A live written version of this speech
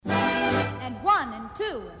and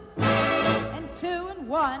two, and two and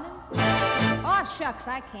one. Aw, shucks,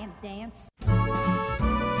 I can't dance.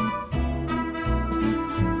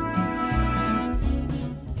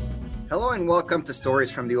 Hello and welcome to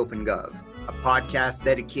Stories from the Open Gov, a podcast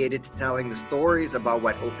dedicated to telling the stories about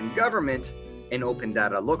what open government and open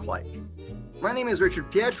data look like. My name is Richard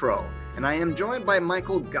Pietro, and I am joined by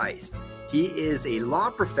Michael Geist. He is a law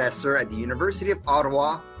professor at the University of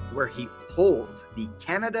Ottawa, where he holds the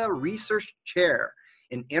Canada Research Chair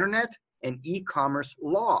in Internet and E-commerce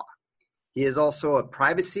Law. He is also a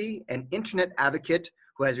privacy and internet advocate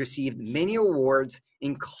who has received many awards,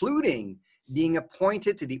 including being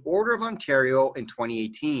appointed to the Order of Ontario in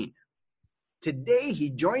 2018. Today, he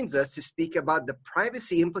joins us to speak about the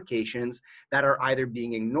privacy implications that are either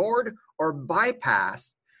being ignored or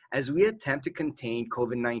bypassed as we attempt to contain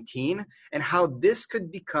COVID-19 and how this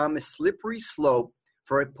could become a slippery slope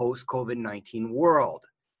for a post-COVID-19 world.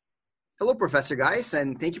 Hello, Professor Geist,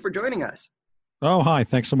 and thank you for joining us. Oh, hi.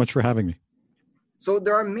 Thanks so much for having me. So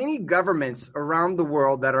there are many governments around the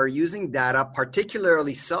world that are using data,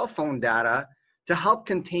 particularly cell phone data, to help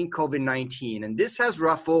contain COVID-19. And this has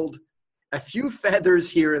ruffled a few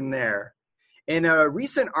feathers here and there. In a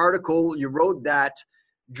recent article, you wrote that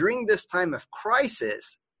during this time of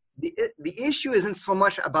crisis, the issue isn't so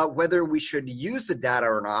much about whether we should use the data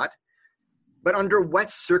or not, but under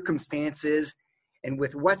what circumstances and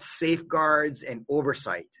with what safeguards and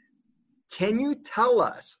oversight. Can you tell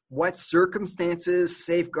us what circumstances,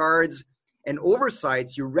 safeguards, and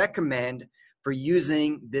oversights you recommend for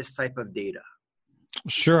using this type of data?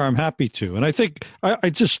 Sure, I'm happy to. And I think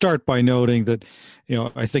I just start by noting that,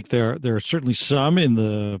 I think there are certainly some in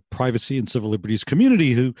the privacy and civil liberties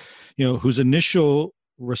community whose initial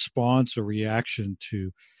response or reaction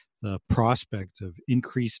to the prospect of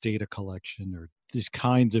increased data collection or these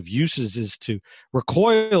kinds of uses is to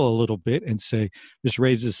recoil a little bit and say this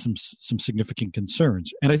raises some significant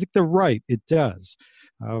concerns. And I think they're right, it does.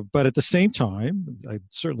 But at the same time,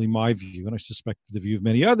 certainly my view, and I suspect the view of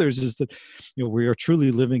many others, is that we are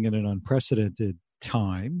truly living in an unprecedented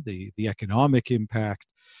time. The economic impact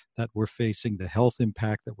that we're facing, the health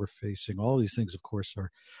impact that we're facing, all these things, of course,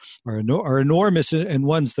 are enormous, and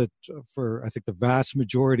ones that, for I think the vast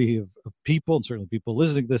majority of people, and certainly people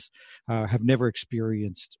listening to this, have never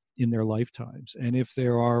experienced in their lifetimes. And if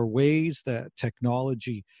there are ways that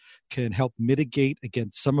technology can help mitigate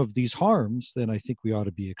against some of these harms, then I think we ought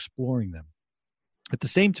to be exploring them. At the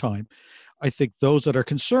same time, I think those that are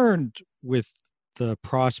concerned with the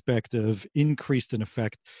prospect of increased, in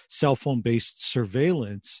effect, cell phone-based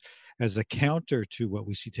surveillance as a counter to what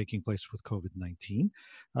we see taking place with COVID-19.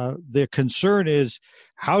 The concern is,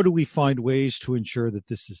 how do we find ways to ensure that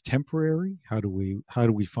this is temporary? How do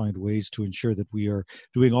we find ways to ensure that we are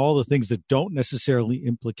doing all the things that don't necessarily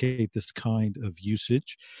implicate this kind of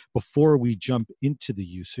usage before we jump into the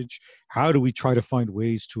usage? How do we try to find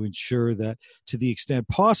ways to ensure that, to the extent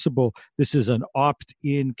possible, this is an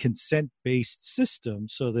opt-in, consent-based system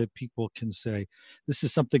so that people can say, this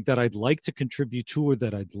is something that I'd like to contribute to, or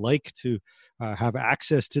that I'd like to have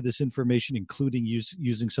access to this information, including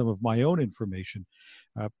using some of my own information,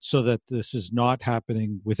 so that this is not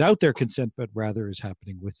happening without their consent, but rather is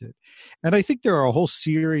happening with it. And I think there are a whole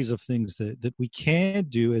series of things that we can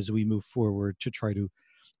do as we move forward to try to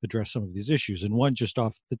address some of these issues. And one just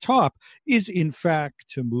off the top is, in fact,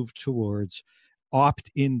 to move towards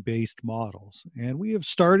opt-in based models. And we have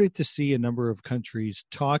started to see a number of countries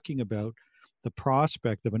talking about the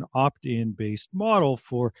prospect of an opt-in based model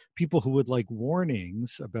for people who would like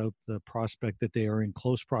warnings about the prospect that they are in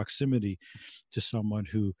close proximity to someone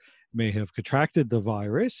who may have contracted the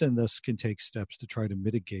virus, and thus can take steps to try to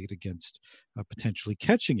mitigate against potentially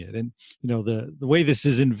catching it. And the way this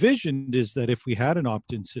is envisioned is that if we had an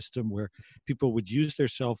opt-in system where people would use their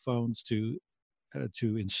cell phones to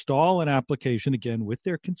install an application, again with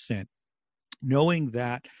their consent, knowing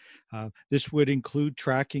that this would include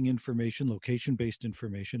tracking information, location-based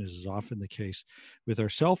information, as is often the case with our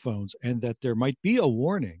cell phones, and that there might be a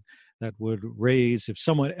warning that would raise if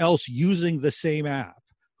someone else using the same app,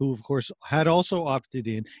 who of course had also opted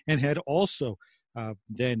in and had also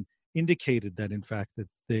then indicated that in fact that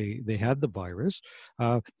they had the virus,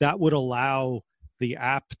 that would allow the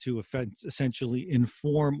app to essentially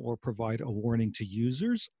inform or provide a warning to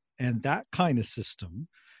users. And that kind of system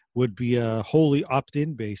would be a wholly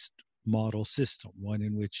opt-in based model system, one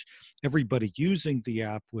in which everybody using the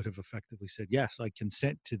app would have effectively said, yes, I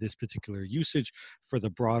consent to this particular usage for the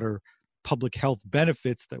broader public health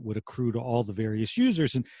benefits that would accrue to all the various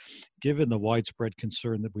users. And given the widespread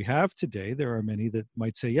concern that we have today, there are many that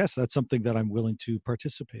might say, yes, that's something that I'm willing to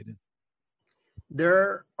participate in.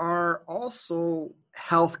 There are also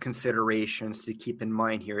health considerations to keep in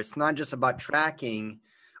mind here. It's not just about tracking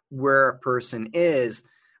where a person is,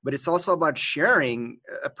 but it's also about sharing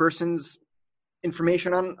a person's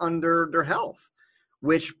information on their health,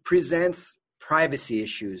 which presents privacy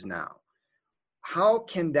issues now. How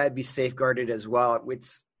can that be safeguarded as well?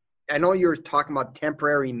 I know you're talking about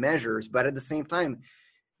temporary measures, but at the same time,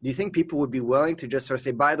 do you think people would be willing to just sort of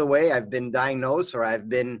say, by the way, I've been diagnosed or I've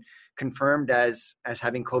been confirmed as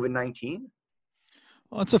having COVID-19?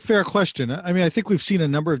 Well, it's a fair question. I mean, I think we've seen a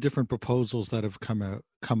number of different proposals that have come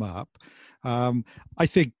up. I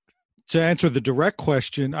think to answer the direct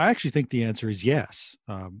question, I actually think the answer is yes.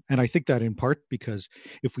 And I think that in part because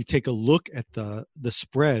if we take a look at the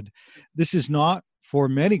spread, this is not for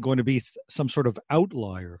many going to be some sort of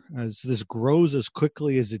outlier. As this grows as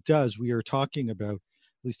quickly as it does, we are talking about,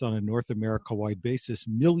 at least on a North America-wide basis,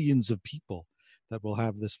 millions of people that will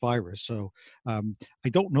have this virus. So I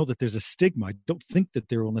don't know that there's a stigma. I don't think that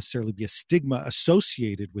there will necessarily be a stigma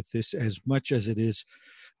associated with this as much as it is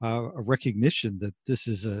a recognition that this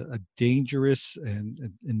is a dangerous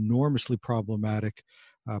and enormously problematic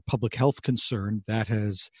public health concern that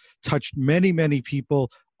has touched many, many people,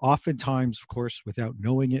 oftentimes, of course, without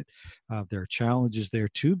knowing it. There are challenges there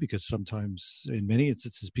too, because sometimes in many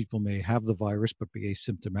instances, people may have the virus but be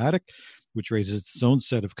asymptomatic, which raises its own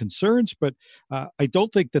set of concerns. But I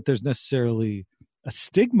don't think that there's necessarily a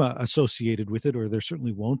stigma associated with it, or there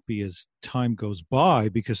certainly won't be as time goes by,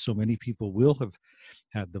 because so many people will have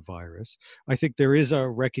had the virus. I think there is a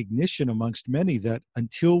recognition amongst many that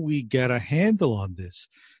until we get a handle on this,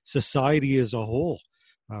 society as a whole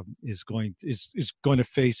is going to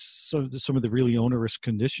face some of the really onerous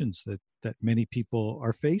conditions that many people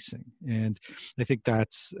are facing. And I think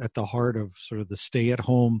that's at the heart of sort of the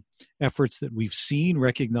stay-at-home efforts that we've seen,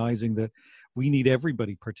 recognizing that we need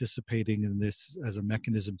everybody participating in this as a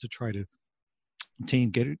mechanism to try to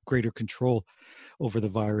obtain greater control over the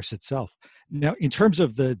virus itself. Now, in terms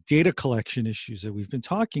of the data collection issues that we've been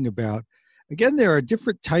talking about, again, there are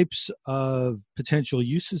different types of potential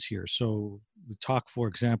uses here. So we talk, for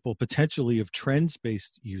example, potentially of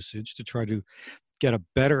trends-based usage to try to get a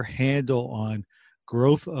better handle on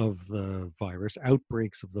growth of the virus,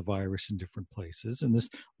 outbreaks of the virus in different places. And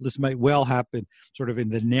this might well happen sort of in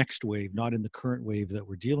the next wave, not in the current wave that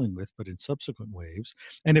we're dealing with, but in subsequent waves.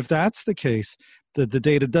 And if that's the case, the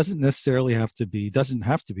data doesn't have to be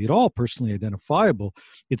at all personally identifiable.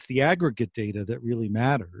 It's the aggregate data that really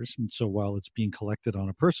matters. And so while it's being collected on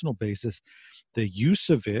a personal basis, the use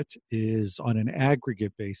of it is on an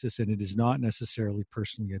aggregate basis, and it is not necessarily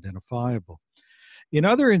personally identifiable. In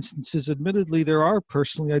other instances, admittedly, there are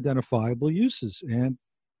personally identifiable uses, and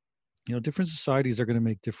different societies are going to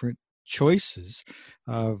make different choices.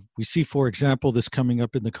 We see, for example, this coming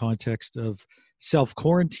up in the context of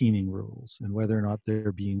self-quarantining rules and whether or not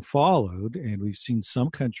they're being followed. And we've seen some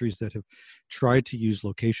countries that have tried to use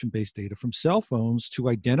location-based data from cell phones to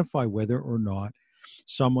identify whether or not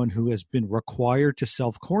someone who has been required to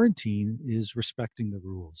self-quarantine is respecting the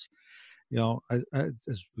rules.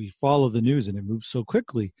 As we follow the news and it moves so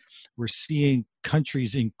quickly, we're seeing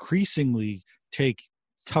countries increasingly take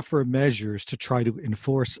tougher measures to try to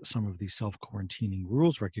enforce some of these self-quarantining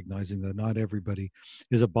rules, recognizing that not everybody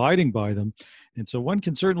is abiding by them. And so one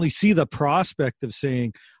can certainly see the prospect of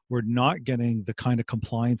saying we're not getting the kind of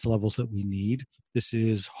compliance levels that we need. This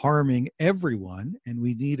is harming everyone, and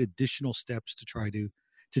we need additional steps to try to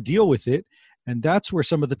deal with it. And that's where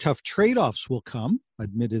some of the tough trade-offs will come,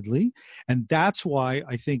 admittedly. And that's why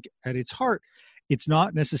I think at its heart, it's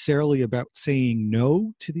not necessarily about saying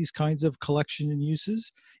no to these kinds of collection and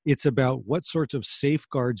uses. It's about what sorts of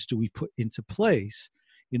safeguards do we put into place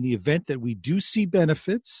in the event that we do see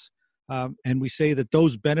benefits, and we say that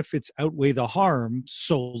those benefits outweigh the harm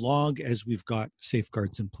so long as we've got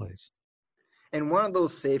safeguards in place. And one of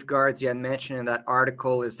those safeguards you had mentioned in that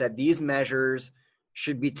article is that these measures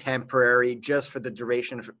should be temporary just for the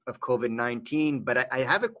duration of COVID-19. But I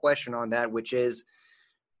have a question on that, which is,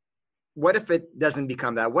 what if it doesn't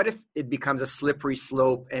become that? What if it becomes a slippery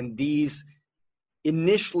slope and these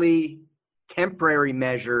initially temporary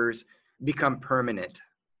measures become permanent?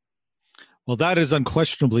 Well, that is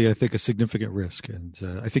unquestionably, I think, a significant risk. And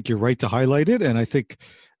I think you're right to highlight it. And I think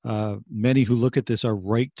many who look at this are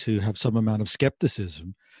right to have some amount of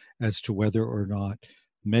skepticism as to whether or not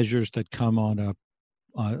measures that come on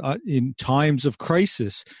in times of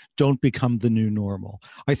crisis don't become the new normal.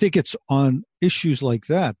 I think it's on issues like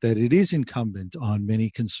that it is incumbent on many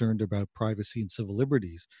concerned about privacy and civil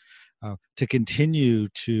liberties to continue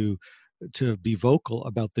to be vocal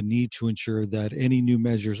about the need to ensure that any new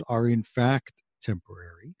measures are in fact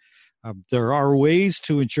temporary. There are ways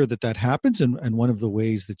to ensure that that happens, and one of the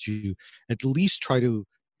ways that you at least try to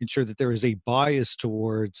ensure that there is a bias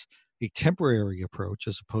towards a temporary approach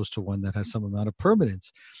as opposed to one that has some amount of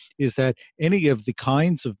permanence is that any of the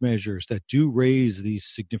kinds of measures that do raise these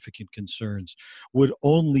significant concerns would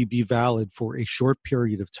only be valid for a short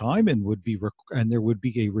period of time and there would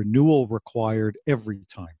be a renewal required every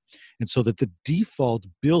time. And so that the default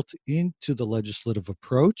built into the legislative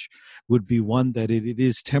approach would be one that it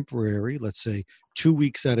is temporary, let's say 2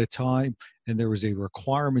 weeks at a time, and there is a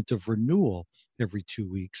requirement of renewal every 2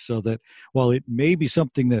 weeks, so that while it may be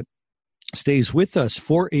something that stays with us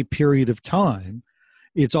for a period of time,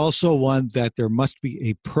 it's also one that there must be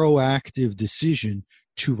a proactive decision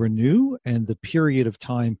to renew, and the period of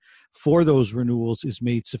time for those renewals is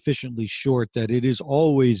made sufficiently short that it is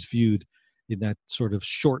always viewed in that sort of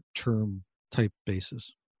short-term type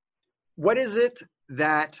basis. What is it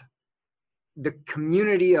that the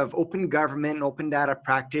community of open government and open data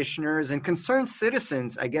practitioners and concerned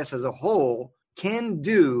citizens, I guess, as a whole, can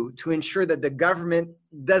do to ensure that the government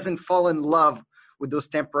doesn't fall in love with those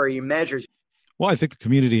temporary measures? Well, I think the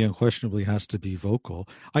community unquestionably has to be vocal.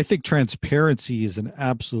 I think transparency is an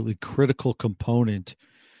absolutely critical component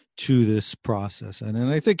to this process. And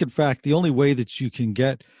I think, in fact, the only way that you can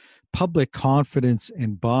get public confidence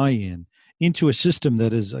and buy-in into a system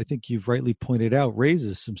that, as I think you've rightly pointed out,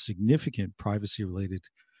 raises some significant privacy-related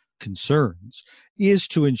concerns is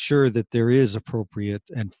to ensure that there is appropriate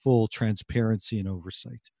and full transparency and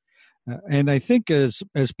oversight. And I think as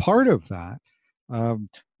part of that,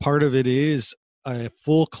 part of it is a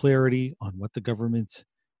full clarity on what the government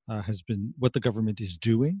what the government is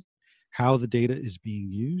doing, how the data is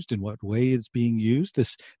being used, in what way it's being used.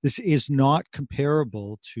 This is not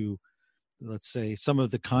comparable to, let's say, some of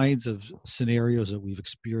the kinds of scenarios that we've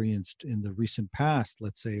experienced in the recent past,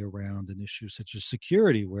 let's say around an issue such as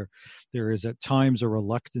security, where there is at times a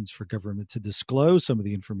reluctance for government to disclose some of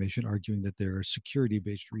the information, arguing that there are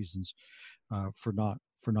security-based reasons for not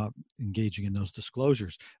engaging in those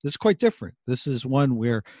disclosures. This is quite different. This is one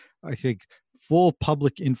where I think full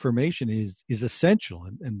public information is essential.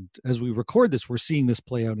 And as we record this, we're seeing this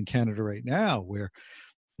play out in Canada right now, where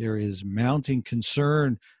there is mounting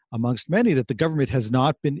concern amongst many that the government has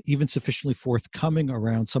not been even sufficiently forthcoming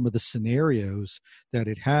around some of the scenarios that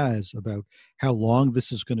it has about how long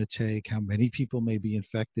this is going to take, how many people may be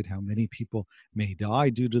infected, how many people may die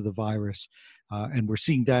due to the virus. And we're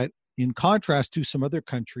seeing that in contrast to some other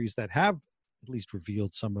countries that have at least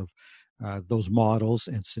revealed some of those models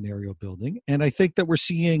and scenario building. And I think that we're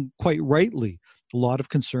seeing, quite rightly, a lot of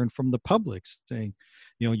concern from the public saying,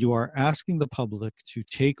 you are asking the public to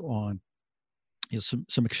take on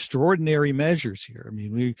some extraordinary measures here. I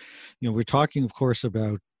mean, we're talking, of course,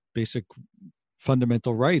 about basic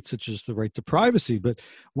fundamental rights, such as the right to privacy, but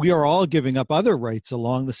we are all giving up other rights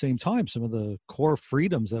along the same time. Some of the core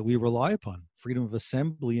freedoms that we rely upon, freedom of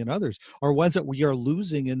assembly and others, are ones that we are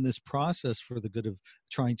losing in this process for the good of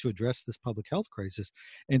trying to address this public health crisis.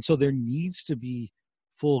 And so there needs to be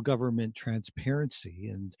full government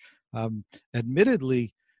transparency. And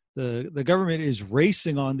admittedly, the government is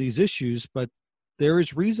racing on these issues, but there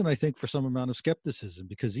is reason, I think, for some amount of skepticism,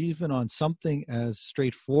 because even on something as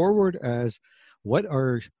straightforward as what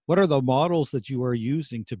are the models that you are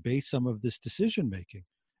using to base some of this decision making,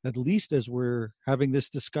 at least as we're having this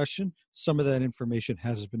discussion, some of that information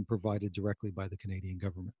has been provided directly by the Canadian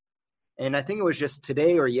government. And I think it was just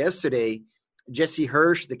today or yesterday, Jesse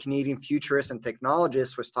Hirsch, the Canadian futurist and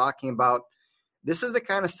technologist, was talking about this is the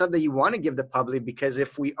kind of stuff that you want to give the public, because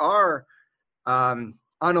if we are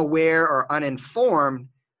unaware or uninformed,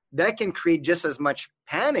 that can create just as much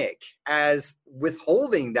panic as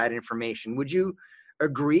withholding that information. Would you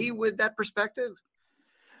agree with that perspective?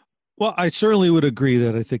 Well, I certainly would agree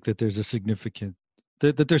that I think that there's a significant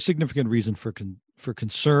reason for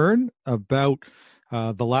concern about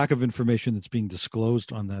the lack of information that's being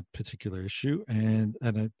disclosed on that particular issue, and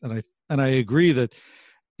I agree that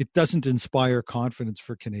it doesn't inspire confidence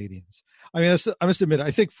for Canadians. I mean, I must admit,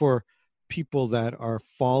 I think for people that are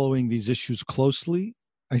following these issues closely,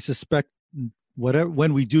 I suspect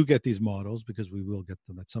when we do get these models, because we will get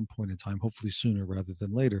them at some point in time, hopefully sooner rather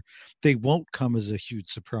than later, they won't come as a huge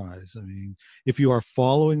surprise. I mean, if you are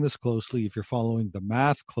following this closely, if you're following the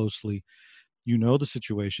math closely, you know the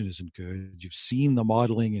situation isn't good. You've seen the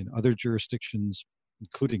modeling in other jurisdictions,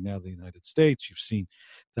 including now the United States. You've seen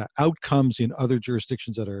the outcomes in other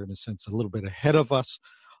jurisdictions that are, in a sense, a little bit ahead of us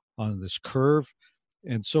on this curve.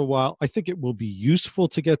 And so while I think it will be useful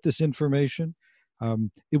to get this information,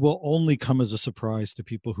 it will only come as a surprise to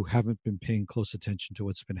people who haven't been paying close attention to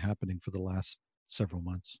what's been happening for the last several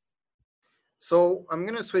months. So I'm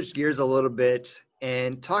going to switch gears a little bit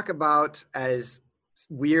and talk about, as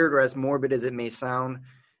weird or as morbid as it may sound,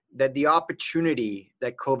 that the opportunity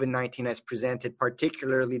that COVID-19 has presented,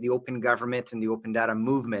 particularly the open government and the open data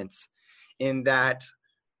movements, in that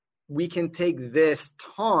we can take this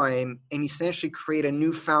time and essentially create a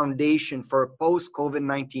new foundation for a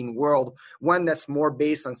post-COVID-19 world, one that's more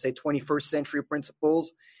based on, say, 21st century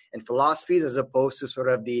principles and philosophies as opposed to sort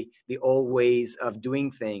of the old ways of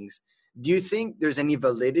doing things. Do you think there's any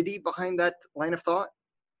validity behind that line of thought?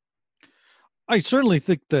 I certainly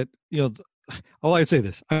think that, I'd say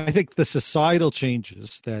this. I think the societal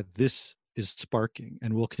changes that this is sparking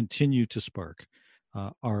and will continue to spark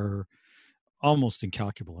are almost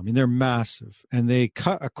incalculable. I mean, they're massive, and they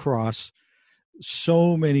cut across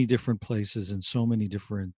so many different places and so many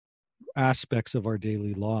different aspects of our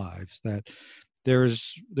daily lives that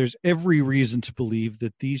there's every reason to believe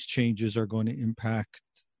that these changes are going to impact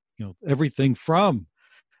everything from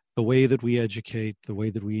the way that we educate, the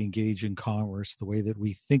way that we engage in commerce, the way that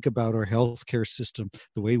we think about our healthcare system,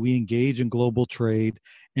 the way we engage in global trade,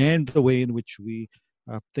 and the way in which we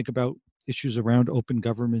think about issues around open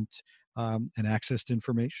government and access to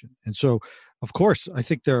information. And so, of course, I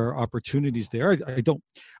think there are opportunities there. I don't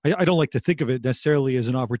like to think of it necessarily as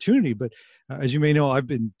an opportunity, but as you may know, I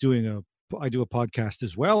do a podcast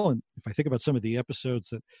as well. And if I think about some of the episodes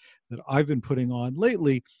that I've been putting on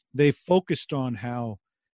lately, they focused on how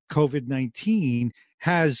COVID-19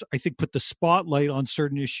 has, I think, put the spotlight on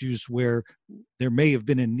certain issues where there may have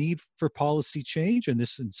been a need for policy change. And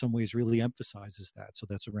this in some ways really emphasizes that. So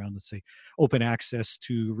that's around, let's say, open access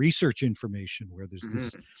to research information, where there's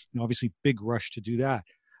this obviously big rush to do that.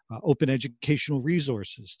 Open educational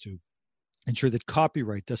resources to ensure that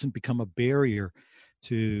copyright doesn't become a barrier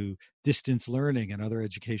to distance learning and other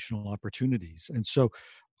educational opportunities. And so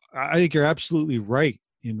I think you're absolutely right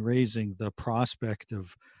in raising the prospect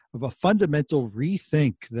of a fundamental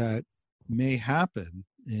rethink that may happen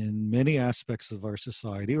in many aspects of our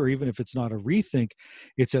society, or even if it's not a rethink,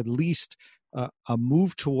 it's at least a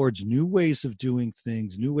move towards new ways of doing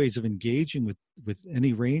things, new ways of engaging with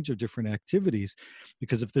any range of different activities.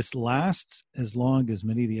 Because if this lasts as long as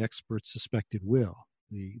many of the experts suspect it will,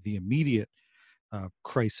 the immediate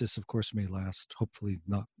crisis, of course, may last, hopefully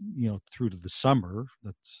not, through to the summer.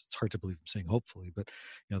 It's hard to believe I'm saying hopefully, but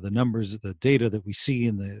the numbers, the data that we see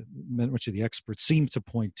in much of the experts seem to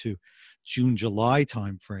point to June, July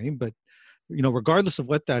timeframe. But regardless of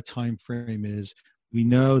what that time frame is, we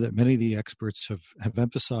know that many of the experts have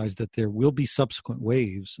emphasized that there will be subsequent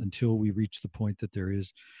waves until we reach the point that there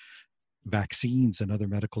is vaccines and other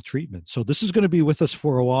medical treatments. So this is going to be with us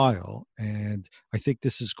for a while. And I think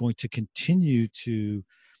this is going to continue to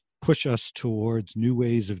push us towards new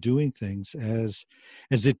ways of doing things as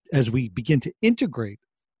we begin to integrate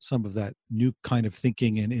some of that new kind of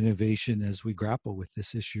thinking and innovation as we grapple with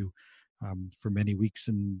this issue for many weeks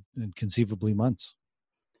and conceivably months.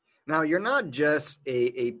 Now, you're not just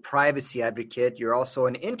a privacy advocate, you're also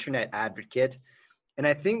an internet advocate. And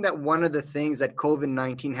I think that one of the things that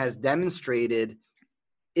COVID-19 has demonstrated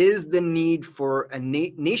is the need for a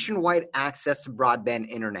nationwide access to broadband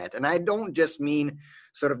internet. And I don't just mean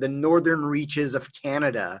sort of the northern reaches of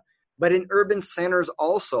Canada, but in urban centers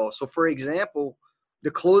also. So, for example,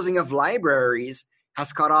 the closing of libraries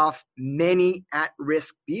has cut off many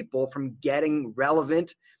at-risk people from getting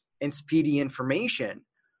relevant and speedy information.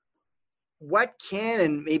 What can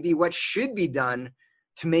and maybe what should be done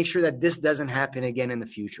to make sure that this doesn't happen again in the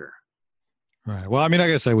future? Right. Well, I mean, I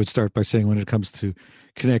guess I would start by saying when it comes to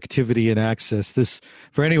connectivity and access, this,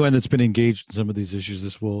 for anyone that's been engaged in some of these issues,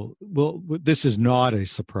 this is not a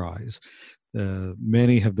surprise.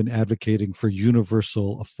 Many have been advocating for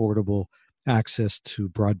universal, affordable access to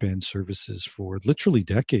broadband services for literally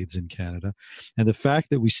decades in Canada. And the fact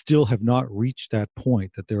that we still have not reached that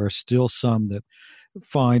point, that there are still some that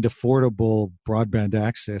find affordable broadband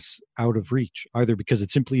access out of reach, either because it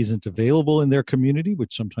simply isn't available in their community,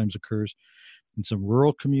 which sometimes occurs in some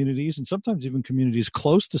rural communities and sometimes even communities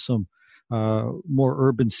close to some more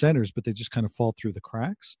urban centers, but they just kind of fall through the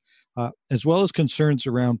cracks, as well as concerns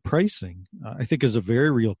around pricing, I think is a very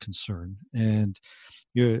real concern. And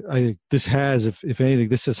I think this has, if anything,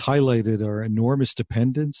 this has highlighted our enormous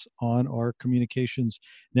dependence on our communications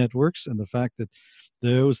networks, and the fact that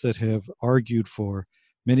those that have argued for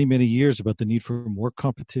many, many years about the need for more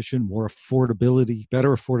competition, more affordability,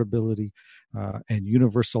 better affordability, and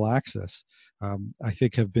universal access, I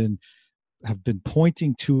think have been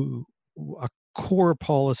pointing to a core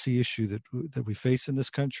policy issue that we face in this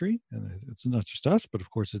country. And it's not just us, but of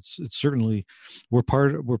course it's certainly we're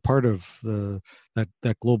part of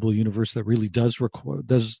that global universe that really does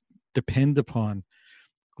depend upon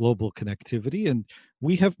global connectivity. And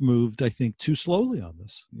we have moved, I think, too slowly on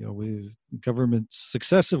this.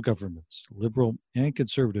 Successive governments, liberal and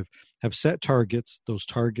conservative, have set targets. Those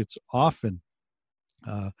targets often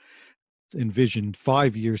envision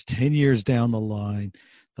 5 years, 10 years down the line.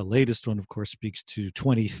 The latest one, of course, speaks to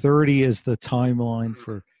 2030 as the timeline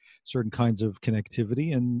for certain kinds of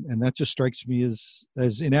connectivity. And that just strikes me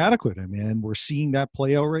as inadequate. I mean, we're seeing that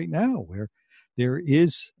play out right now, where there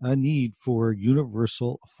is a need for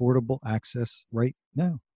universal, affordable access right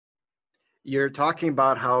now. You're talking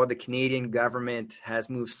about how the Canadian government has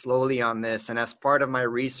moved slowly on this. And as part of my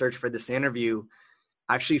research for this interview,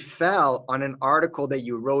 I actually fell on an article that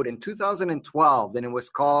you wrote in 2012, and it was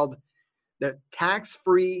called The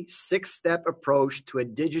Tax-Free Six-Step Approach to a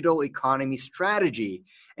Digital Economy Strategy.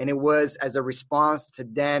 And it was as a response to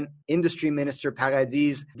then Industry Minister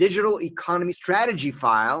Paradis' digital economy strategy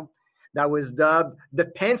file that was dubbed the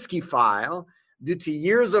Penske file due to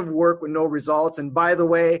years of work with no results. And by the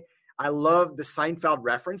way, I love the Seinfeld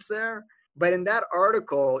reference there. But in that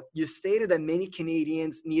article, you stated that many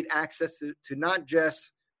Canadians need access to not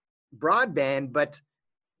just broadband, but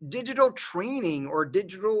digital training or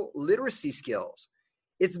digital literacy skills.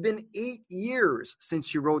 It's been 8 years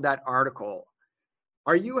since you wrote that article.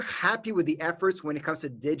 Are you happy with the efforts when it comes to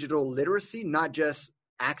digital literacy, not just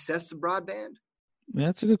access to broadband?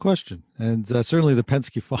 That's a good question. And certainly the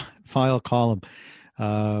Penske file column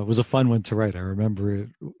was a fun one to write. I remember it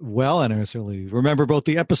well, and I certainly remember both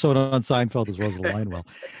the episode on Seinfeld as well as the line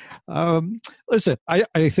well. Listen,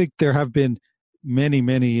 I think there have been many,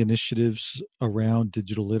 many initiatives around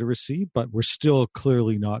digital literacy, but we're still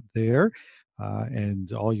clearly not there.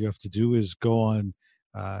 And all you have to do is go on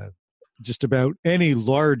just about any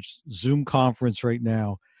large Zoom conference right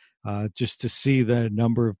now, just to see the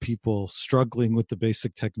number of people struggling with the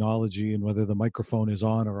basic technology and whether the microphone is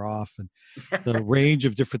on or off, and the range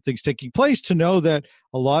of different things taking place, to know that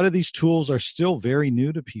a lot of these tools are still very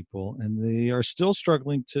new to people and they are still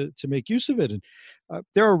struggling to make use of it. And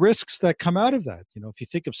there are risks that come out of that. If you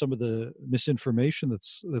think of some of the misinformation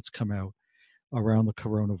that's come out around the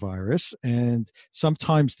coronavirus, and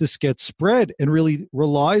sometimes this gets spread and really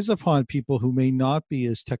relies upon people who may not be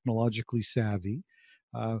as technologically savvy,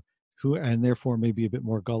 who and therefore may be a bit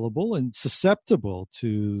more gullible and susceptible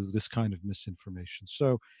to this kind of misinformation.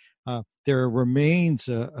 So there remains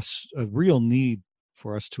a real need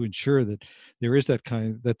for us to ensure that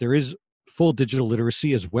there is full digital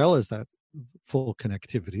literacy as well as that full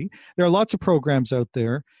connectivity. There are lots of programs out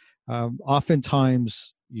there.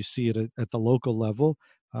 Oftentimes you see it at the local level,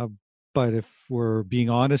 but if we're being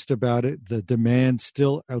honest about it, the demand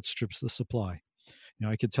still outstrips the supply.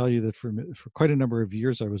 I can tell you that for quite a number of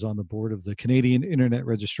years, I was on the board of the Canadian Internet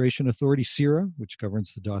Registration Authority, CIRA, which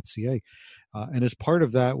governs the .ca. And as part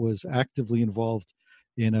of that, was actively involved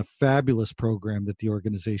in a fabulous program that the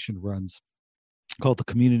organization runs called the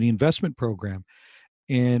Community Investment Program.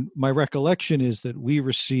 And my recollection is that we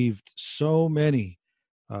received so many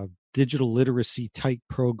digital literacy type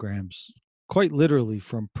programs, quite literally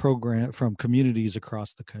from communities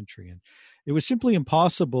across the country. And it was simply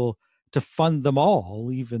impossible to fund them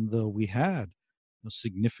all, even though we had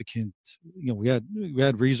significant, we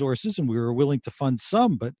had resources and we were willing to fund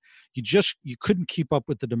some, but you couldn't keep up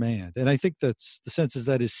with the demand. And I think that's the sense is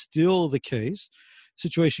that is still the case.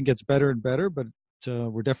 Situation gets better and better, but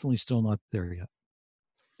we're definitely still not there yet.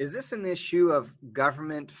 Is this an issue of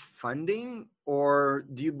government funding, or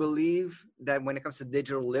do you believe that when it comes to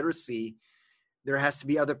digital literacy, there has to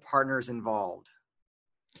be other partners involved?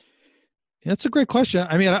 That's a great question.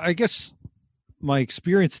 I mean, I guess my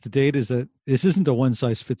experience to date is that this isn't a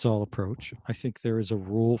one-size-fits-all approach. I think there is a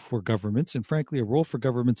role for governments, and frankly, a role for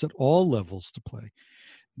governments at all levels to play.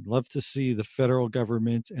 I'd love to see the federal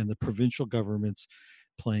government and the provincial governments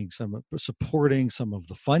supporting some of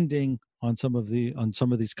the funding on some of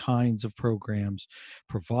these kinds of programs,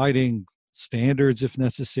 providing standards if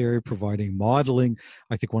necessary, providing modeling.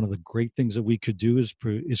 I think one of the great things that we could do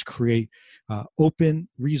is create open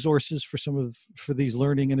resources for these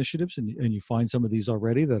learning initiatives, and you find some of these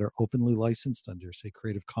already that are openly licensed under, say,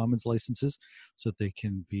 Creative Commons licenses, so that they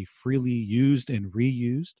can be freely used and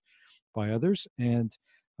reused by others. And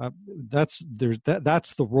that's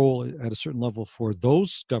the role at a certain level for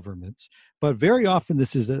those governments. But very often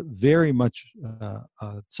this is very much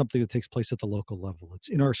something that takes place at the local level. It's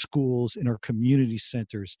in our schools, in our community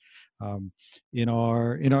centers, in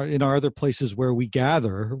our other places where we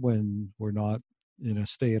gather when we're not in a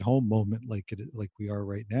stay-at-home moment like we are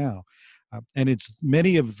right now. And it's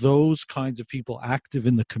many of those kinds of people active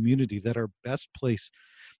in the community that are best placed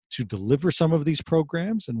to deliver some of these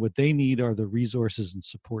programs, and what they need are the resources and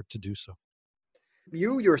support to do so.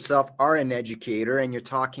 You yourself are an educator, and you're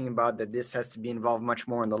talking about that this has to be involved much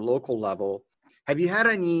more on the local level. Have you had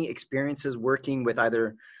any experiences working with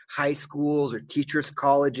either high schools or teachers'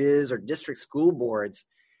 colleges or district school boards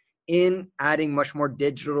in adding much more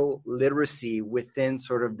digital literacy within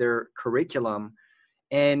sort of their curriculum?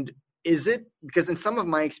 And is it, because in some of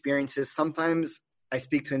my experiences, sometimes I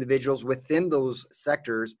speak to individuals within those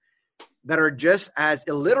sectors that are just as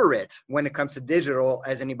illiterate when it comes to digital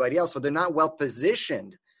as anybody else. So they're not well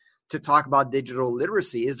positioned to talk about digital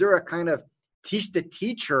literacy. Is there a kind of teach the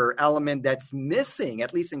teacher element that's missing,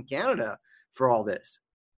 at least in Canada, for all this?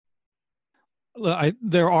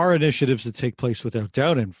 There are initiatives that take place without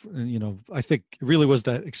doubt. And, I think it really was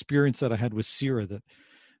that experience that I had with CIRA that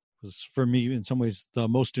was, for me, in some ways, the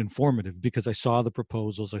most informative, because I saw the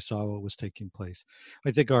proposals, I saw what was taking place.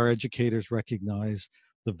 I think our educators recognize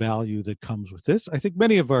the value that comes with this. I think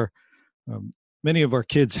many of our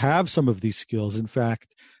kids have some of these skills. In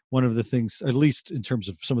fact, one of the things, at least in terms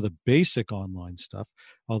of some of the basic online stuff,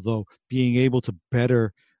 although being able to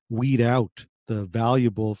better weed out the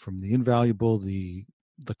valuable from the invaluable, the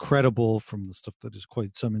credible from the stuff that is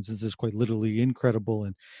quite, some instances, quite literally incredible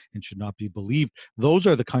and should not be believed. Those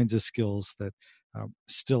are the kinds of skills that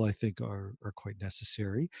still, I think, are quite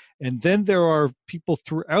necessary. And then there are people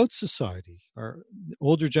throughout society, our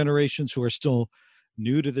older generations who are still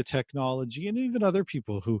new to the technology, and even other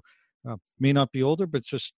people who may not be older, but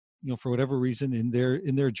just, for whatever reason in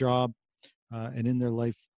their job and in their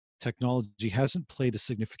life, technology hasn't played a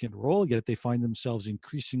significant role, yet they find themselves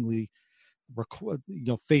increasingly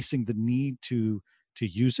facing the need to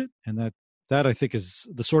use it. And that I think is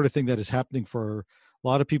the sort of thing that is happening for a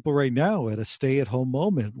lot of people right now at a stay-at-home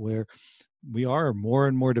moment, where we are more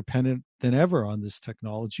and more dependent than ever on this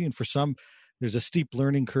technology. And for some, there's a steep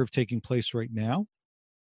learning curve taking place right now.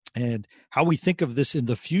 And how we think of this in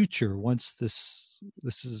the future, once this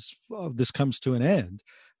comes to an end,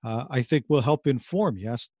 I think will help inform.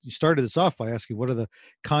 You started this off by asking what are the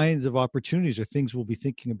kinds of opportunities or things we'll be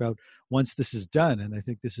thinking about once this is done. And I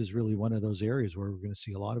think this is really one of those areas where we're going to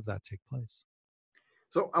see a lot of that take place.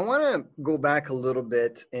 So I want to go back a little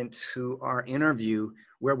bit into our interview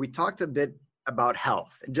where we talked a bit about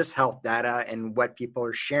health and just health data and what people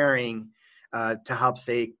are sharing to help,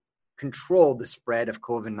 say, control the spread of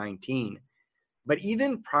COVID-19. But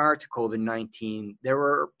even prior to COVID-19, there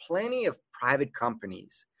were plenty of private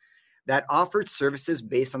companies that offered services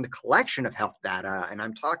based on the collection of health data. And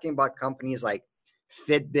I'm talking about companies like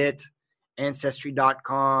Fitbit,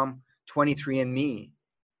 Ancestry.com, 23andMe.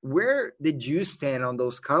 Where did you stand on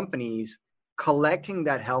those companies collecting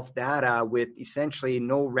that health data with essentially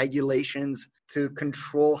no regulations to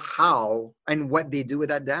control how and what they do with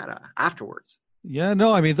that data afterwards? Yeah,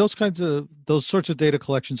 no, I mean, those sorts of data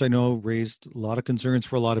collections I know raised a lot of concerns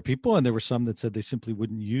for a lot of people. And there were some that said they simply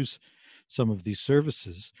wouldn't use some of these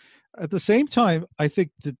services. At the same time, I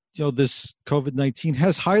think that, this COVID-19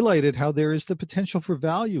 has highlighted how there is the potential for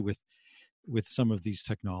value with some of these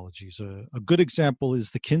technologies. A good example is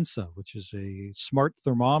the Kinsa, which is a smart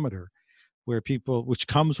thermometer which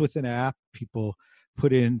comes with an app. People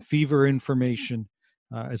put in fever information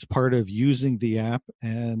as part of using the app.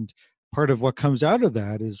 And part of what comes out of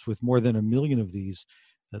that is, with more than 1 million of these,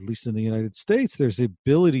 at least in the United States, there's the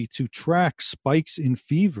ability to track spikes in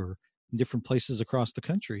fever in different places across the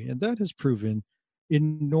country. And that has proven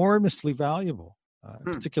enormously valuable,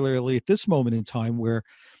 particularly at this moment in time where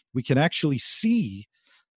we can actually see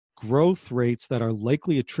growth rates that are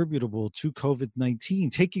likely attributable to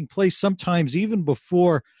COVID-19 taking place sometimes even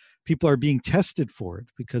before people are being tested for it,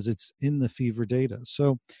 because it's in the fever data.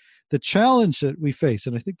 So the challenge that we face,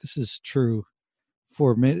 and I think this is true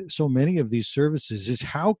for so many of these services, is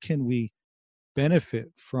how can we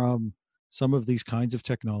benefit from some of these kinds of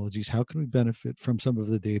technologies? How can we benefit from some of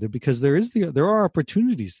the data? Because there are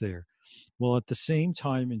opportunities there, while at the same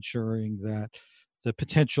time ensuring that the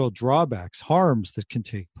potential drawbacks, harms that can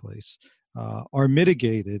take place are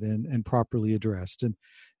mitigated and properly addressed. And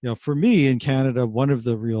for me in Canada, one of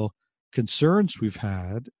the real concerns we've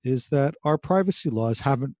had is that our privacy laws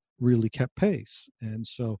haven't really kept pace. And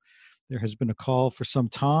so there has been a call for some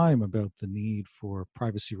time about the need for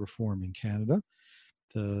privacy reform in Canada.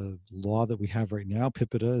 The law that we have right now,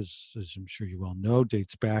 PIPEDA, as I'm sure you well know,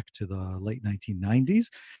 dates back to the late 1990s.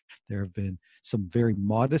 There have been some very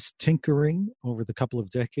modest tinkering over the couple of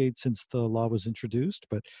decades since the law was introduced,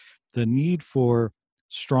 but the need for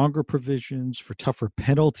stronger provisions, for tougher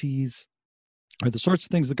penalties, are the sorts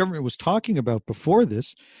of things the government was talking about before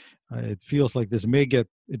this. It feels like this may get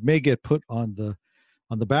put on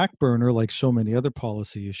on the back burner, like so many other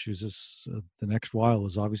policy issues, is the next while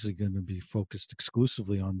is obviously going to be focused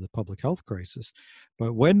exclusively on the public health crisis.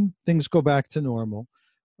 But when things go back to normal,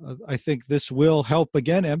 I think this will help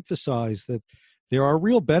again emphasize that there are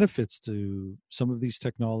real benefits to some of these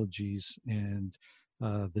technologies and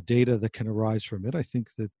the data that can arise from it. I think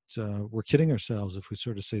that we're kidding ourselves if we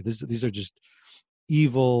sort of say these are just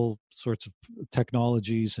evil sorts of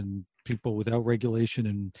technologies and people without regulation,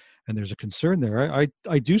 and there's a concern there.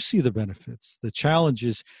 I do see the benefits. The challenge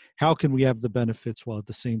is, how can we have the benefits while at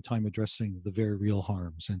the same time addressing the very real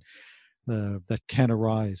harms and that can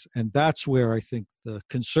arise? And that's where I think the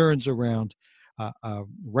concerns around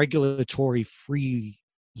regulatory free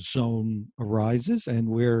zone arises, and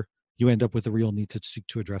where you end up with a real need to seek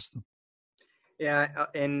to address them. Yeah,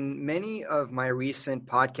 in many of my recent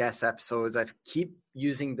podcast episodes, I keep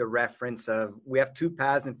using the reference of we have two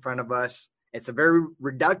paths in front of us. It's a very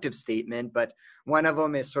reductive statement, but one of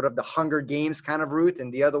them is sort of the Hunger Games kind of route,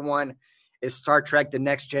 and the other one is Star Trek: The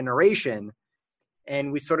Next Generation.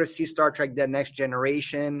 And we sort of see Star Trek: The Next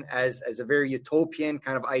Generation as a very utopian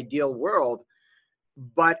kind of ideal world.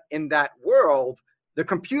 But in that world, the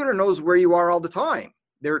computer knows where you are all the time.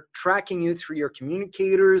 They're tracking you through your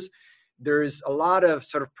communicators. There's a lot of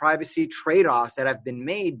sort of privacy trade-offs that have been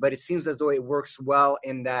made, but it seems as though it works well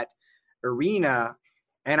in that arena.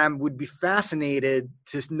 And I would be fascinated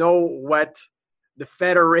to know what the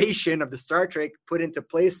Federation of the Star Trek put into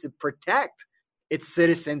place to protect its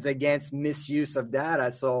citizens against misuse of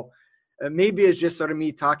data. So maybe it's just sort of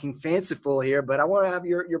me talking fanciful here, but I want to have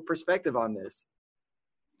your perspective on this.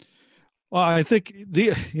 Well, I think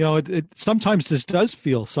sometimes this does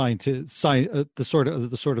feel the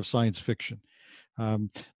sort of science fiction. One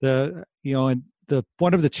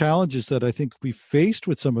of the challenges that I think we faced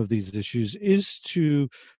with some of these issues is to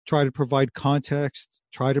try to provide context,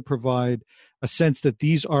 try to provide a sense that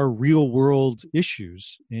these are real world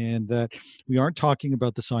issues and that we aren't talking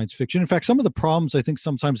about the science fiction. In fact, some of the problems I think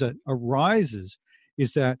sometimes that arises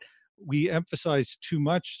is that we emphasize too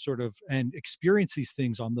much sort of and experience these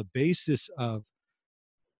things on the basis of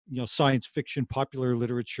science fiction, popular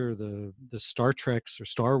literature, the Star Treks or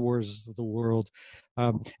Star Wars of the world,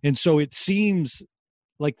 and so it seems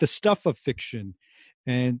like the stuff of fiction,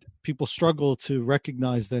 and people struggle to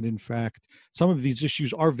recognize that in fact some of these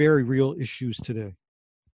issues are very real issues today.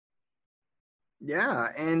 Yeah,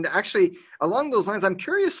 and actually along those lines, I'm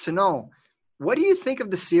curious to know, what do you think of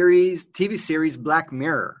the TV series Black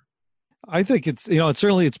Mirror? I think it's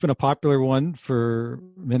been a popular one for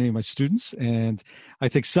many of my students, and I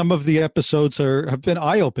think some of the episodes have been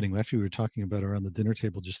eye-opening. Actually, we were talking about it around the dinner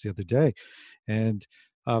table just the other day, and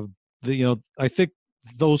I think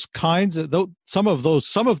those kinds of some of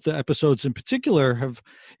the episodes in particular have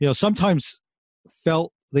sometimes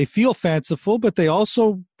feel fanciful, but they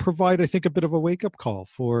also provide, I think, a bit of a wake-up call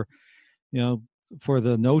for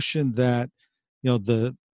the notion that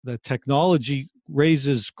the technology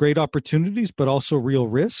raises great opportunities, but also real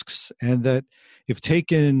risks, and that if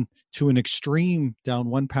taken to an extreme down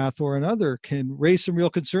one path or another, can raise some real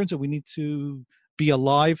concerns that we need to be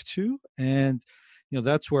alive to. And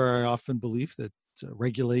that's where I often believe that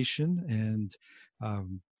regulation and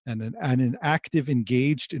an active,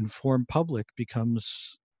 engaged, informed public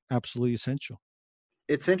becomes absolutely essential.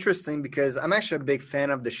 It's interesting because I'm actually a big fan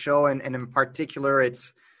of the show, and in particular,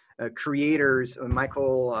 its creators,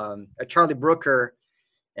 Charlie Brooker,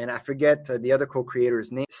 and I forget the other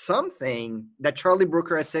co-creator's name. Something that Charlie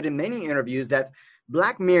Brooker has said in many interviews, that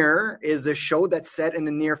Black Mirror is a show that's set in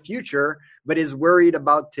the near future, but is worried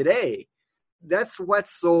about today. That's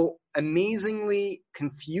what's so amazingly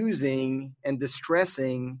confusing and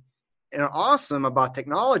distressing and awesome about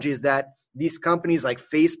technology, is that these companies like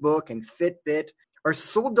Facebook and Fitbit are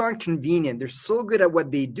so darn convenient. They're so good at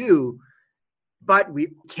what they do, but we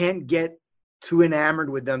can't get too enamored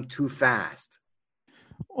with them too fast.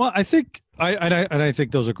 Well, I think I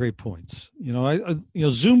think those are great points.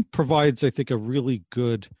 Zoom provides, I think, a really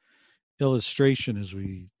good illustration as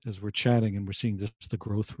we're chatting and we're seeing the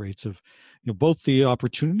growth rates of both the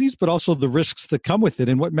opportunities but also the risks that come with it.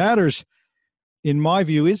 And what matters, in my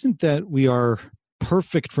view, isn't that we are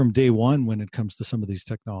perfect from day one when it comes to some of these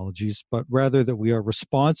technologies, but rather that we are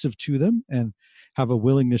responsive to them and have a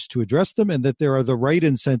willingness to address them, and that there are the right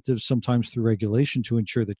incentives, sometimes through regulation, to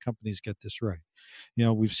ensure that companies get this right.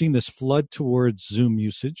 We've seen this flood towards Zoom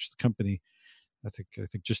usage. The company, I think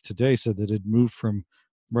just today said that it moved from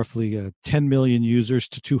roughly 10 million users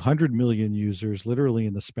to 200 million users, literally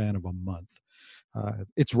in the span of a month.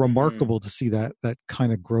 It's remarkable to see that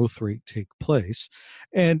kind of growth rate take place.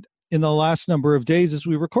 And in the last number of days as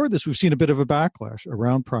we record this, we've seen a bit of a backlash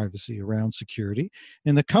around privacy, around security.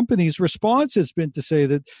 And the company's response has been to say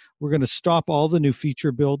that we're going to stop all the new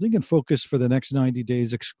feature building and focus for the next 90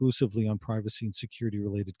 days exclusively on privacy and security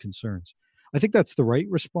related concerns. I think that's the right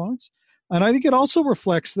response. And I think it also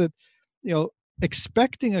reflects that,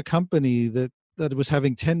 expecting a company that was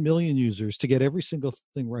having 10 million users to get every single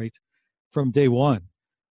thing right from day one,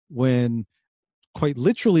 when quite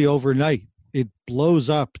literally overnight, it blows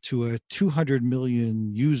up to a 200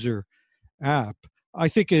 million user app, I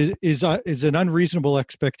think is an unreasonable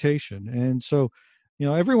expectation. And so,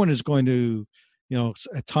 everyone is going to,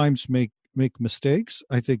 at times make mistakes.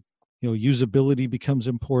 I think, usability becomes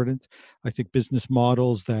important. I think business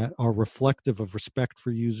models that are reflective of respect for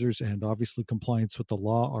users and obviously compliance with the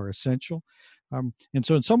law are essential. And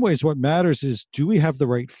so in some ways, what matters is, do we have the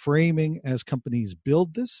right framing as companies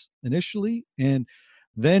build this initially? And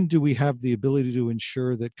then do we have the ability to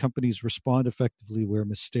ensure that companies respond effectively where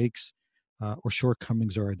mistakes or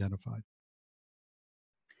shortcomings are identified?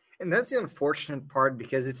 And that's the unfortunate part,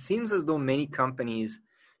 because it seems as though many companies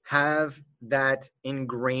have that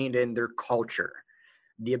ingrained in their culture,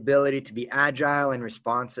 the ability to be agile and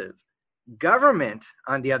responsive. Government,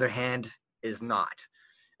 on the other hand, is not.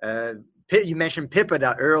 You mentioned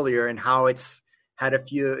PIPEDA earlier and how it's had a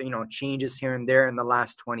few, changes here and there in the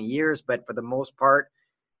last 20 years, but for the most part,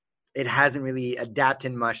 it hasn't really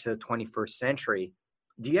adapted much to the 21st century.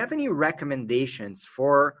 Do you have any recommendations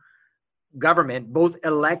for government, both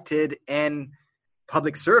elected and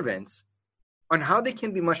public servants, on how they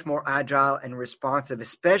can be much more agile and responsive,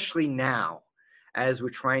 especially now as we're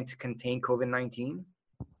trying to contain COVID-19?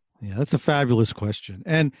 Yeah, that's a fabulous question.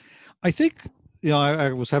 And I think,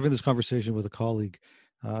 I was having this conversation with a colleague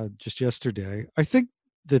just yesterday. I think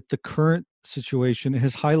that the current situation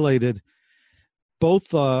has highlighted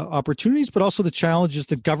both opportunities, but also the challenges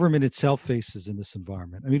that government itself faces in this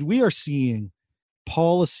environment. I mean, we are seeing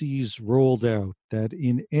policies rolled out that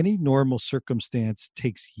in any normal circumstance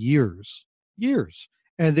takes years,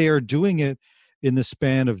 and they are doing it in the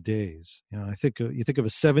span of days. I think you think of a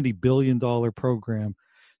 $70 billion program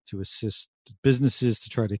to assist businesses to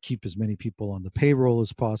try to keep as many people on the payroll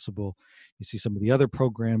as possible. You see some of the other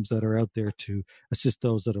programs that are out there to assist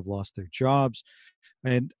those that have lost their jobs.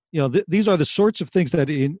 And, these are the sorts of things that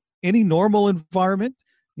in any normal environment,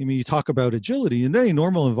 you talk about agility, in any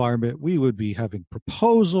normal environment, we would be having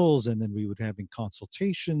proposals, and then we would having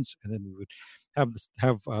consultations, and then we would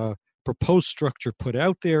have proposed structure put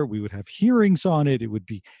out there. We would have hearings on it. It would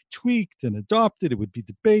be tweaked and adopted. It would be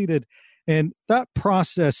debated. And that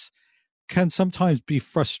process can sometimes be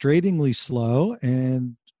frustratingly slow.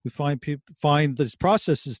 And we find this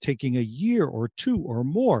process is taking a year or two or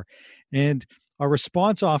more. And our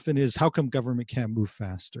response often is, how come government can't move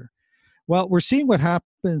faster? Well, we're seeing what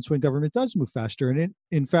happens when government does move faster. And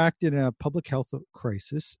in fact, in a public health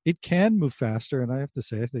crisis, it can move faster. And I have to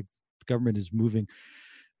say, I think the government is moving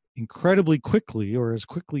incredibly quickly, or as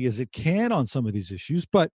quickly as it can, on some of these issues.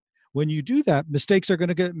 But when you do that, mistakes are going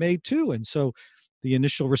to get made too. And so the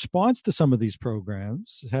initial response to some of these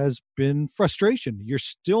programs has been frustration. You're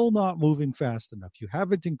still not moving fast enough. You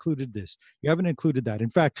haven't included this. You haven't included that. In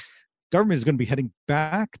fact, government is going to be heading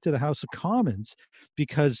back to the House of Commons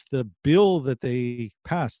because the bill that they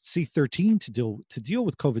passed, C-13, to deal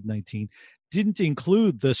with COVID-19, didn't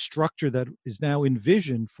include the structure that is now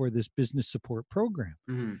envisioned for this business support program.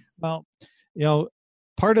 Mm-hmm. Well,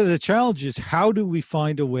 part of the challenge is, how do we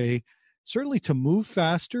find a way, certainly to move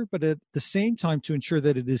faster, but at the same time to ensure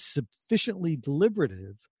that it is sufficiently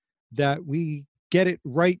deliberative that we get it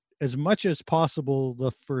right as much as possible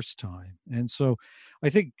the first time. And so I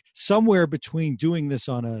think somewhere between doing this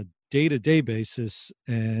on a day-to-day basis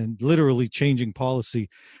and literally changing policy,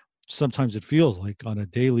 sometimes it feels like on a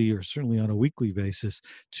daily or certainly on a weekly basis,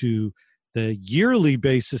 to the yearly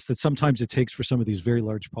basis that sometimes it takes for some of these very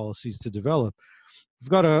large policies to develop.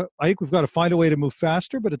 I think we've got to find a way to move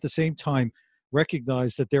faster, but at the same time,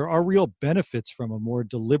 recognize that there are real benefits from a more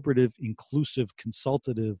deliberative, inclusive,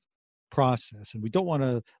 consultative process. And we don't want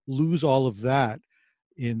to lose all of that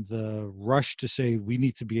in the rush to say we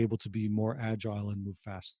need to be able to be more agile and move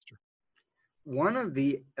faster. One of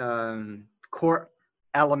the core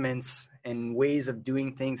elements and ways of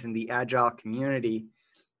doing things in the agile community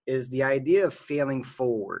is the idea of failing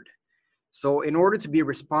forward. So in order to be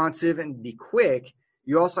responsive and be quick,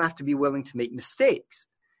 you also have to be willing to make mistakes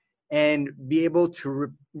and be able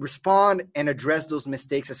to respond and address those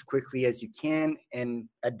mistakes as quickly as you can and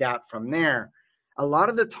adapt from there. A lot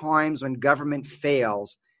of the times when government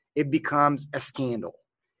fails, it becomes a scandal.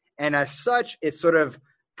 And as such, it sort of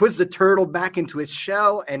puts the turtle back into its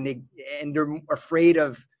shell, and they're afraid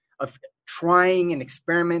of of trying and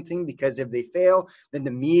experimenting, because if they fail, then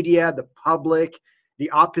the media, the public, the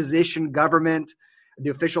opposition government, the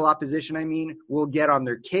official opposition, will get on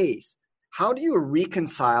their case. How do you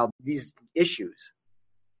reconcile these issues?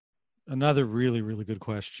 Another really, really good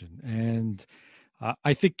question. And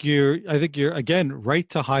I think you're again right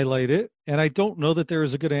to highlight it. And I don't know that there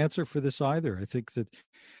is a good answer for this either. I think that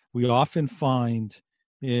we often find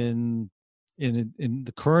in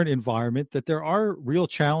the current environment that there are real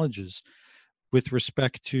challenges with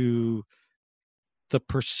respect to the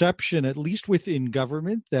perception, at least within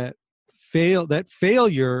government, that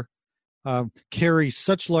failure carries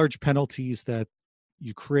such large penalties that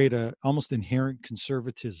you create a almost inherent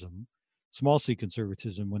conservatism, small c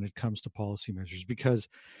conservatism, when it comes to policy measures, because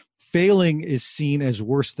failing is seen as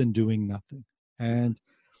worse than doing nothing. And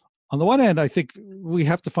on the one hand, I think we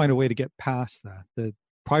have to find a way to get past that. The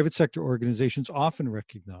private sector organizations often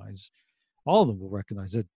recognize, all of them will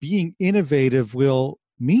recognize, that being innovative will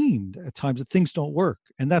mean at times that things don't work,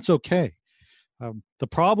 and that's okay. The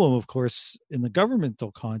problem, of course, in the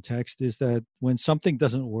governmental context is that when something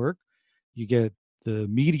doesn't work, you get the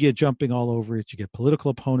media jumping all over it, you get political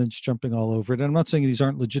opponents jumping all over it. And I'm not saying these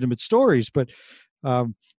aren't legitimate stories, but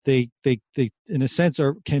they in a sense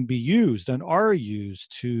can be used and are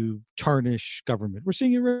used to tarnish government. We're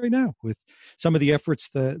seeing it right now with some of the efforts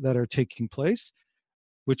that are taking place,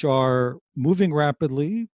 which are moving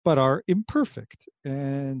rapidly but are imperfect.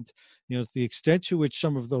 And the extent to which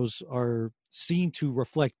some of those are seen to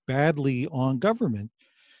reflect badly on government,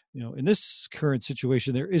 in this current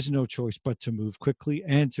situation, there is no choice but to move quickly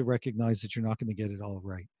and to recognize that you're not going to get it all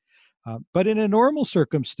right. But in a normal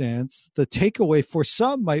circumstance, the takeaway for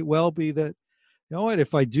some might well be that,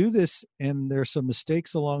 if I do this and there's some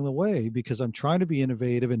mistakes along the way because I'm trying to be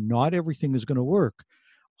innovative and not everything is going to work,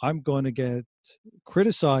 I'm going to get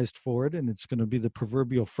criticized for it, and it's going to be the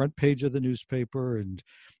proverbial front page of the newspaper and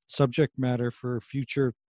subject matter for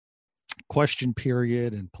future question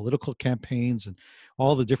period and political campaigns and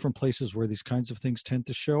all the different places where these kinds of things tend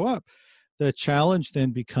to show up. The challenge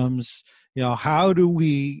then becomes, how do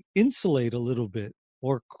we insulate a little bit,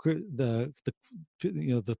 or the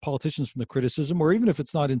politicians from the criticism, or even if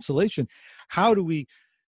it's not insulation, how do we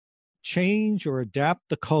change or adapt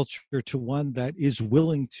the culture to one that is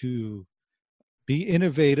willing to be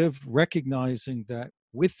innovative, recognizing that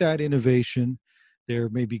with that innovation, there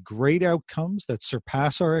may be great outcomes that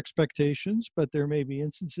surpass our expectations, but there may be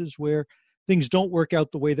instances where things don't work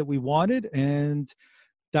out the way that we wanted, and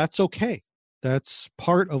that's okay. That's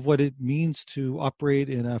part of what it means to operate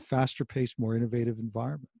in a faster paced, more innovative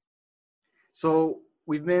environment. So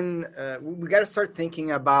we got to start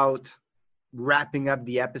thinking about wrapping up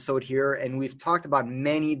the episode here. And we've talked about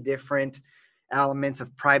many different elements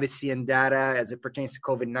of privacy and data as it pertains to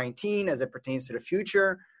COVID-19, as it pertains to the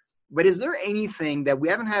future. But is there anything that we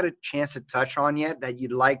haven't had a chance to touch on yet that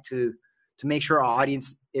you'd like to make sure our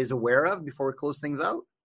audience is aware of before we close things out?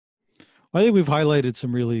 I think we've highlighted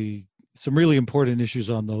some really important issues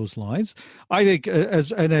on those lines. I think,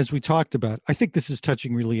 as we talked about, I think this is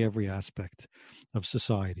touching really every aspect of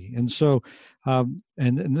society. And so, and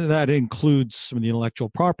that includes some of the intellectual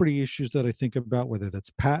property issues that I think about, whether that's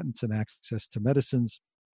patents and access to medicines.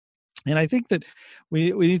 And I think that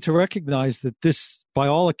we need to recognize that this, by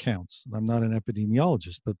all accounts, I'm not an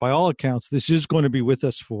epidemiologist, but by all accounts, this is going to be with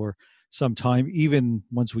us for some time, even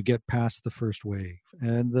once we get past the first wave.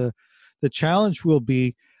 And the challenge will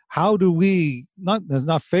be, how do we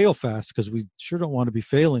not fail fast, because we sure don't want to be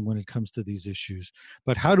failing when it comes to these issues,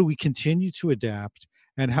 but how do we continue to adapt,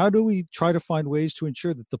 and how do we try to find ways to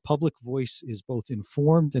ensure that the public voice is both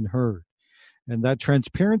informed and heard? And that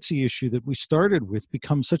transparency issue that we started with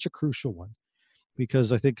becomes such a crucial one,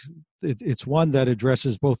 because I think it's one that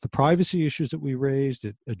addresses both the privacy issues that we raised.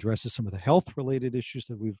 It addresses some of the health-related issues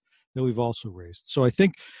that we've also raised. So I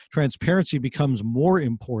think transparency becomes more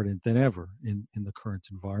important than ever in the current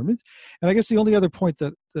environment. And I guess the only other point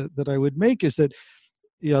that I would make is that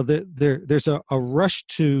there's a rush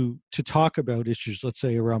to talk about issues, let's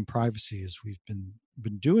say around privacy, as we've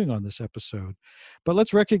been doing on this episode. But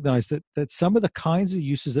let's recognize that some of the kinds of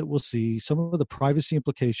uses that we'll see, some of the privacy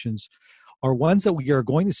implications, are ones that we are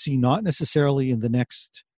going to see not necessarily in the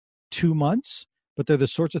next 2 months, but they're the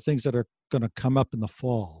sorts of things that are going to come up in the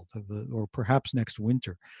fall or perhaps next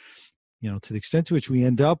winter. To the extent to which we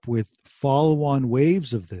end up with follow-on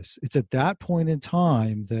waves of this, it's at that point in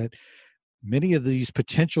time that many of these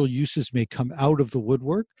potential uses may come out of the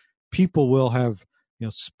woodwork. People will have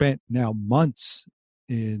spent now months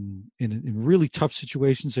in really tough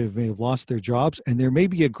situations. They may have lost their jobs, and there may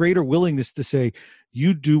be a greater willingness to say,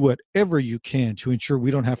 you do whatever you can to ensure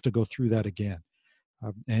we don't have to go through that again.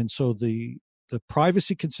 And so the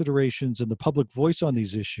privacy considerations and the public voice on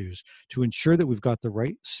these issues to ensure that we've got the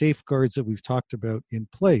right safeguards that we've talked about in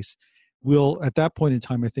place will, at that point in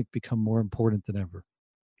time, I think, become more important than ever.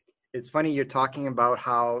 It's funny you're talking about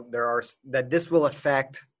how that this will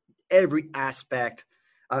affect every aspect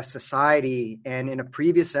of society. And in a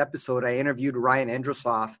previous episode, I interviewed Ryan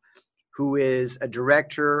Endrosoff, who is a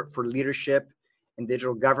director for leadership and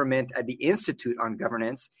digital government at the Institute on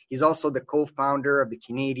Governance. He's also the co-founder of the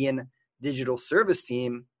Canadian Digital Service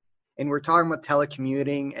Team. And we're talking about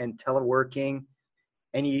telecommuting and teleworking.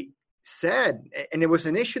 And he said, and it was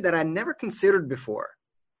an issue that I never considered before,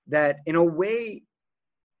 that in a way,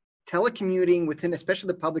 telecommuting within, especially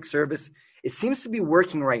the public service, it seems to be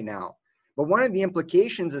working right now. But one of the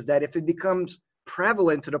implications is that if it becomes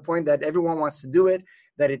prevalent to the point that everyone wants to do it,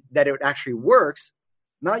 that it actually works,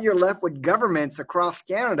 now you're left with governments across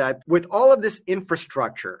Canada with all of this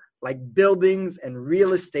infrastructure, like buildings and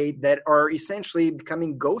real estate that are essentially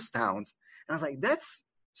becoming ghost towns. And I was like, that's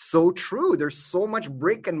so true. There's so much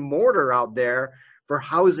brick and mortar out there for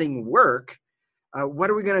housing work. What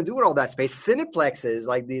are we going to do with all that space? Cineplexes,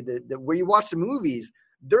 like the where you watch the movies,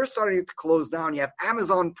 they're starting to close down. You have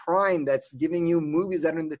Amazon Prime that's giving you movies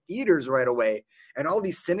that are in the theaters right away. And all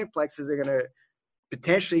these cineplexes are going to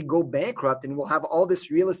potentially go bankrupt, and we'll have all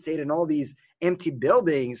this real estate and all these empty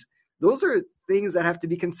buildings. Those are things that have to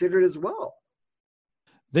be considered as well.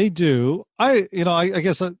 They do. I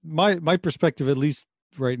guess my perspective, at least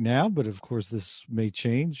right now, but of course this may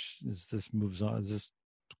change as this moves on, as this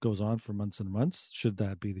goes on for months and months, should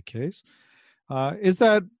that be the case, is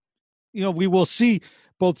that, we will see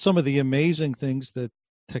both some of the amazing things that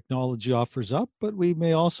technology offers up, but we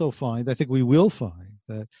may also find, I think we will find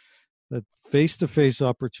that face-to-face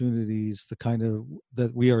opportunities, the kind of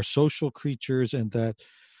that we are social creatures, and that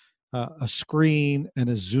a screen and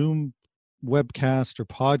a Zoom webcast or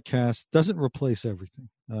podcast doesn't replace everything,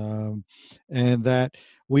 and that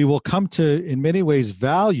we will come to, in many ways,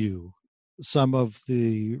 value some of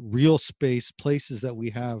the real space places that we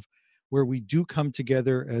have where we do come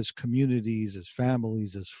together as communities, as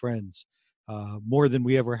families, as friends, more than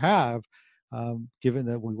we ever have, given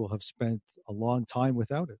that we will have spent a long time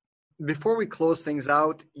without it. Before we close things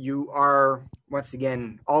out, you are, once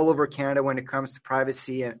again, all over Canada when it comes to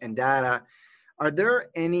privacy and data. Are there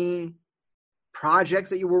any projects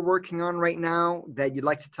that you were working on right now that you'd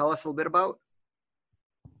like to tell us a little bit about?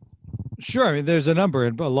 Sure. I mean, there's a number,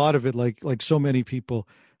 and a lot of it, like so many people,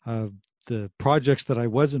 the projects that I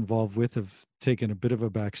was involved with have taken a bit of a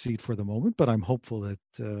backseat for the moment, but I'm hopeful that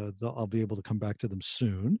I'll be able to come back to them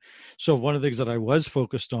soon. So one of the things that I was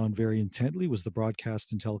focused on very intently was the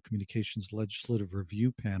Broadcast and Telecommunications Legislative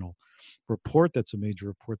Review Panel report. That's a major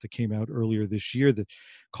report that came out earlier this year that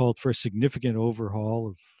called for a significant overhaul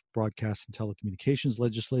of broadcast and telecommunications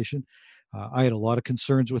legislation. I had a lot of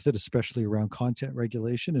concerns with it, especially around content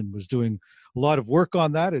regulation, and was doing a lot of work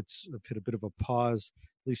on that. It's hit a bit of a pause,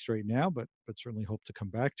 at least right now, but certainly hope to come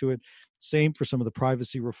back to it. Same for some of the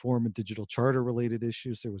privacy reform and digital charter related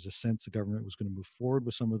issues. There was a sense the government was going to move forward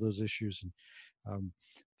with some of those issues. And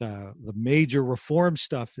the major reform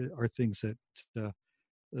stuff are things that,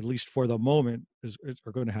 at least for the moment,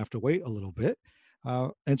 are going to have to wait a little bit.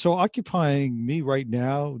 And so occupying me right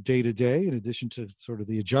now, day to day, in addition to sort of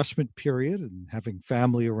the adjustment period and having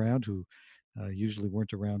family around who usually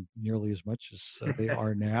weren't around nearly as much as they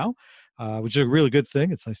are now, which is a really good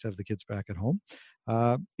thing. It's nice to have the kids back at home.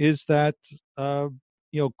 Is that,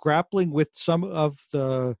 grappling with some of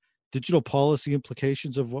the digital policy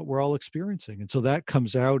implications of what we're all experiencing. And so that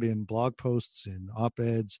comes out in blog posts, in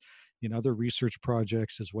op-eds, in other research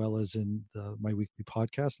projects, as well as in my weekly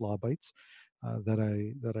podcast, Law Bites, that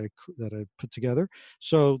I put together.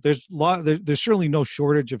 So there's certainly no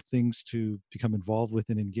shortage of things to become involved with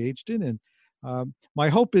and engaged in. And my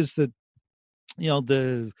hope is that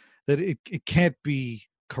it can't be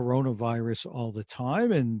coronavirus all the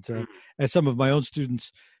time. And as some of my own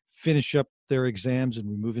students finish up their exams and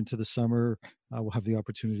we move into the summer, we'll have the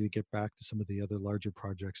opportunity to get back to some of the other larger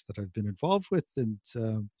projects that I've been involved with, and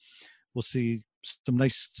we'll see some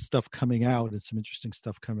nice stuff coming out and some interesting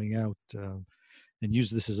stuff coming out, and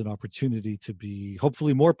use this as an opportunity to be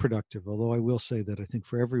hopefully more productive. Although I will say that I think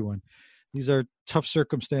for everyone, these are tough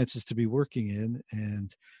circumstances to be working in,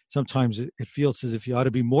 and sometimes it feels as if you ought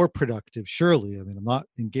to be more productive. Surely, I mean, I'm not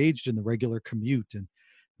engaged in the regular commute, and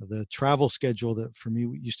the travel schedule that for me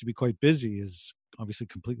used to be quite busy is obviously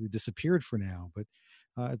completely disappeared for now. But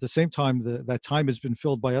at the same time, that time has been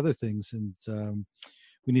filled by other things, and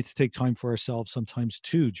we need to take time for ourselves sometimes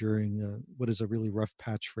too during what is a really rough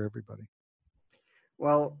patch for everybody.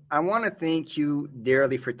 Well, I want to thank you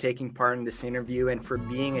dearly for taking part in this interview and for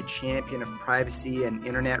being a champion of privacy and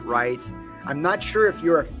internet rights. I'm not sure if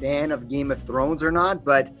you're a fan of Game of Thrones or not,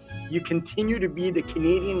 but you continue to be the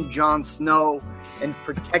Canadian Jon Snow and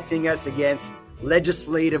protecting us against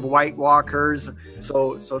legislative White Walkers.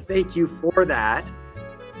 So thank you for that.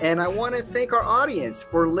 And I want to thank our audience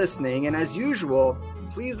for listening. And as usual,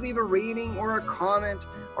 please leave a rating or a comment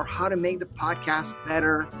or how to make the podcast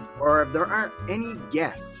better, or if there are any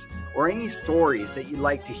guests or any stories that you'd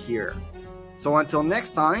like to hear. So until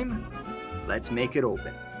next time, let's make it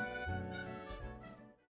open.